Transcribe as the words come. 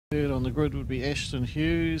Third on the grid would be Ashton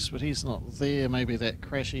Hughes, but he's not there. Maybe that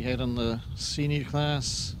crash he had in the senior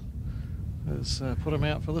class has put him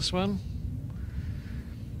out for this one.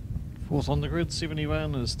 Fourth on the grid,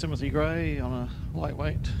 71, is Timothy Gray on a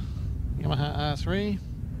lightweight Yamaha R3.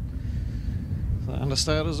 So under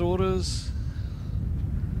starters orders.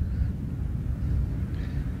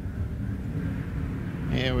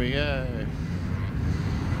 Here we go.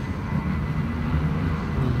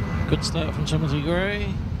 Good start from Timothy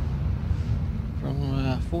Gray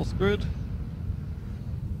from fourth grid.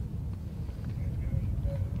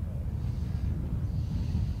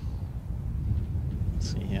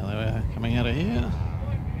 Let's see how they are coming out of here.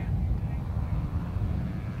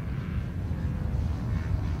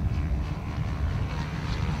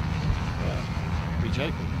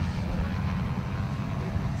 Jacob.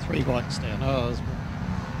 3 bikes down. Oh,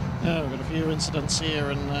 we've got a few incidents here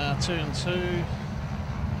in turn 2.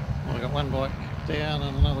 Well, we've got 1 bike down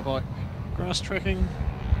and another bike grass tracking.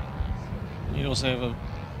 And you also have a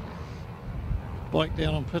bike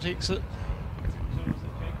down on pit exit.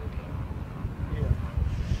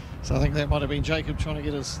 So I think that might have been Jacob trying to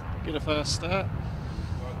get a fast start.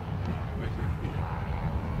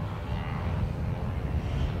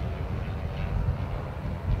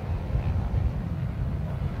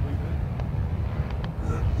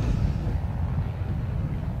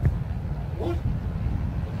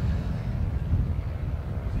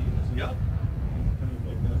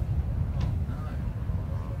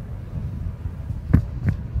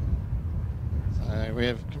 We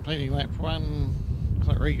have completing lap 1. Looks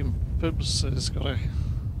like Regan Phibbs has got a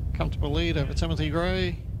comfortable lead over Timothy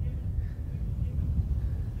Gray.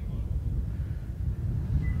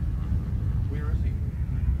 Where is he?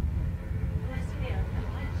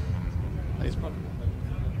 He's probably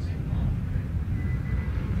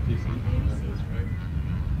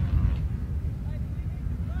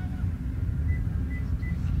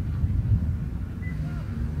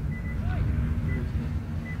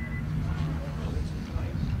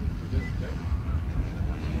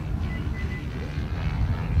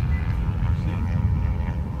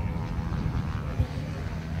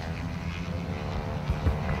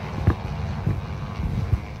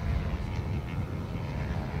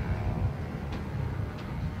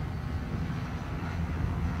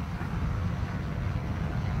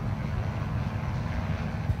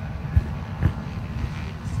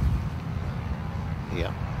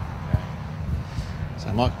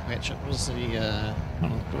So Michael Patchett was the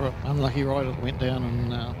unlucky rider that went down in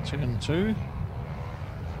turn 2.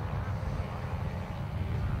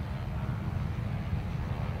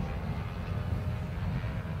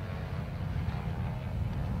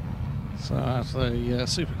 So after the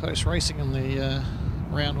super close racing in the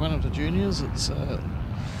round 1 of the juniors, it's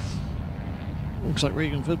looks like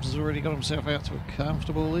Regan Phibbs has already got himself out to a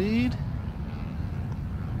comfortable lead.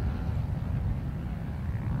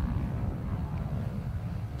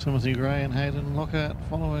 Timothy Gray and Hayden Lockhart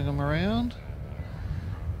following him around.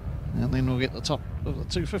 And then we'll get the top of the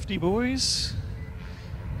 250 boys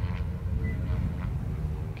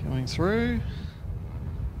coming through.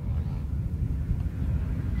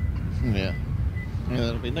 Yeah,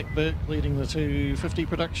 that'll be Nick Burke leading the 250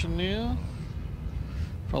 production now,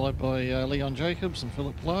 followed by Leon Jacobs and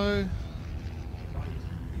Philip Lowe.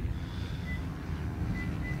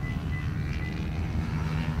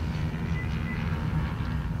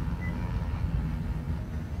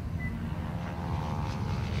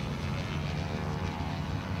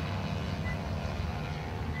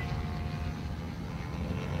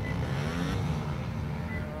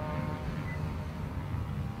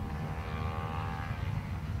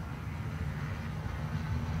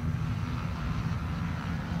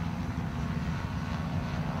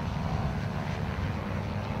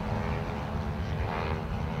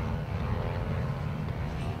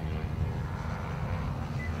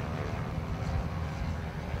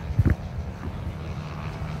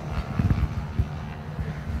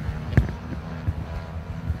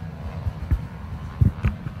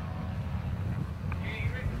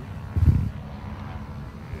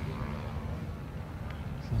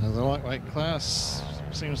 The lightweight class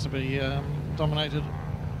seems to be dominated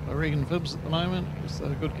by Regan Phibbs at the moment. It's a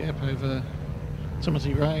good gap over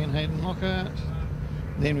Timothy Gray and Hayden Lockhart.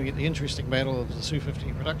 Then we get the interesting battle of the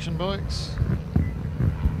 250 production bikes.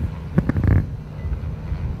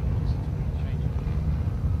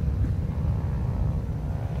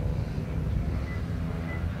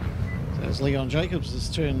 So as Leon Jacobs has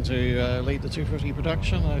turned to lead the 250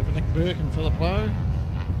 production over Nick Burke and Philip Lowe.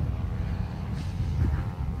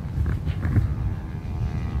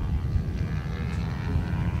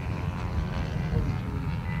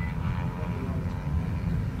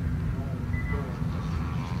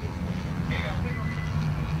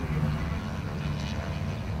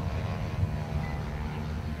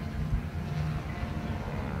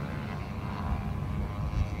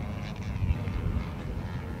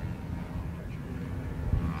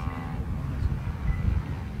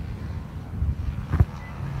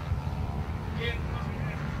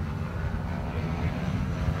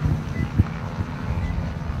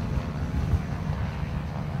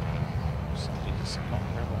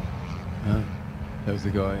 That was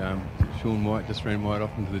the guy, Sean White, just ran wide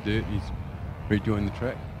off into the dirt. He's rejoined the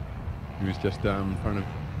track. He was just in front of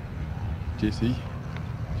Jesse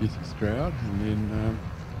Stroud, and then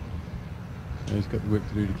he's got the work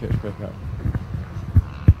to do to catch back up.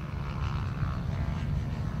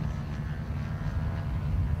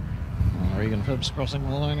 Regan Phibbs crossing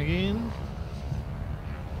the line again.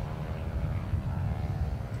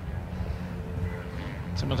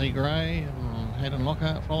 Timothy Gray and Hayden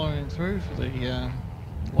Lockhart following through for the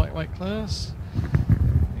lightweight class.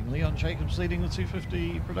 And Leon Jacobs leading the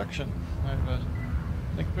 250 production over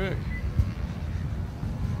Nick Burke.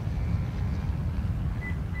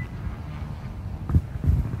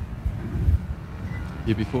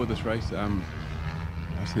 Yeah, before this race, I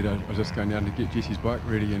said I was just going down to get Jesse's bike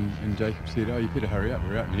ready, and Jacob said, "Oh, you better hurry up,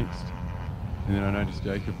 we're out next." And then I noticed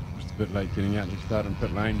Jacob was a bit late getting out. He started in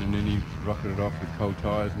pit lane, and then he rocketed off with cold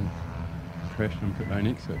tyres and crashed on pit lane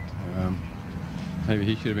exit. Maybe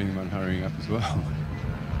he should have been the one hurrying up as well.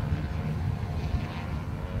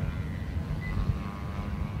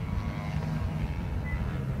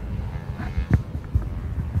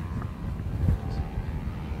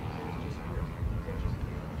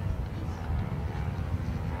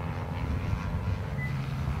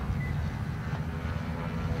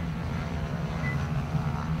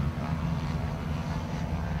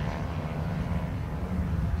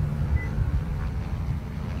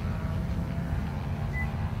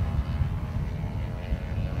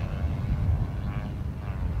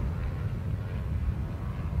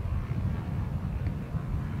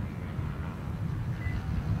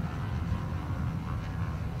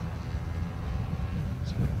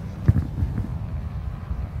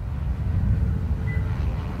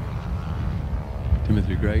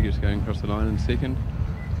 Timothy Gray just going across the line in second.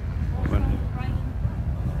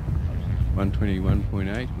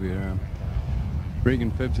 121.8. We're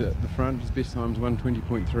Regan Phibbs at the front. His best time's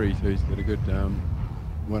 120.3, so he's got a good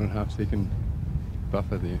 1.5 second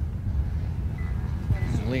buffer there.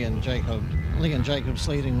 Leon Jacobs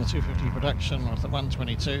leading the 250 production with the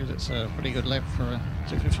 122. That's a pretty good lap for a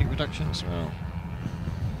 250 production as well.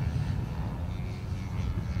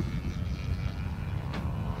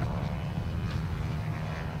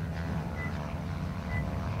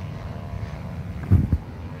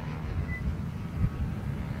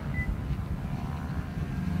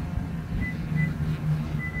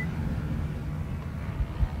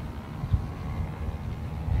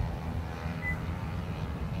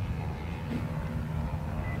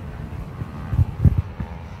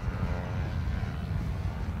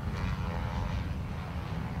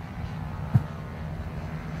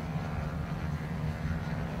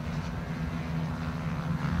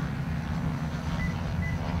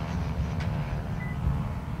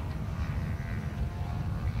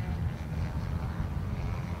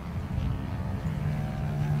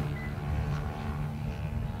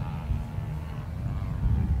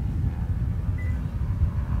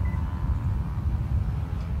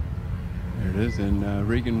 And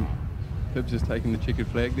Regan Phibbs has taken the checkered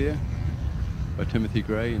flag there by Timothy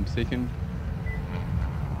Gray in second,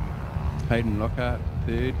 Hayden Lockhart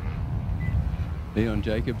third, Leon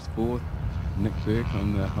Jacobs fourth, Nick Burke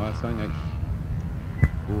on the high sign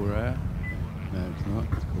H4R. No, it's not.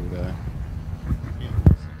 It's called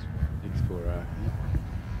X4R.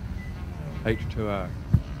 Yeah. H2R.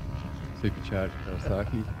 Supercharged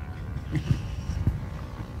Kawasaki.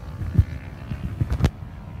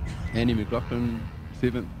 Andy McLaughlin,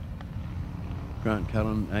 7th, Grant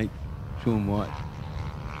Cullen, 8th, Sean White,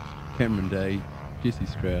 Cameron Day, Jesse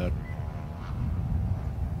Stroud,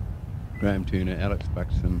 Graham Turner, Alex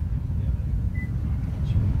Buxton,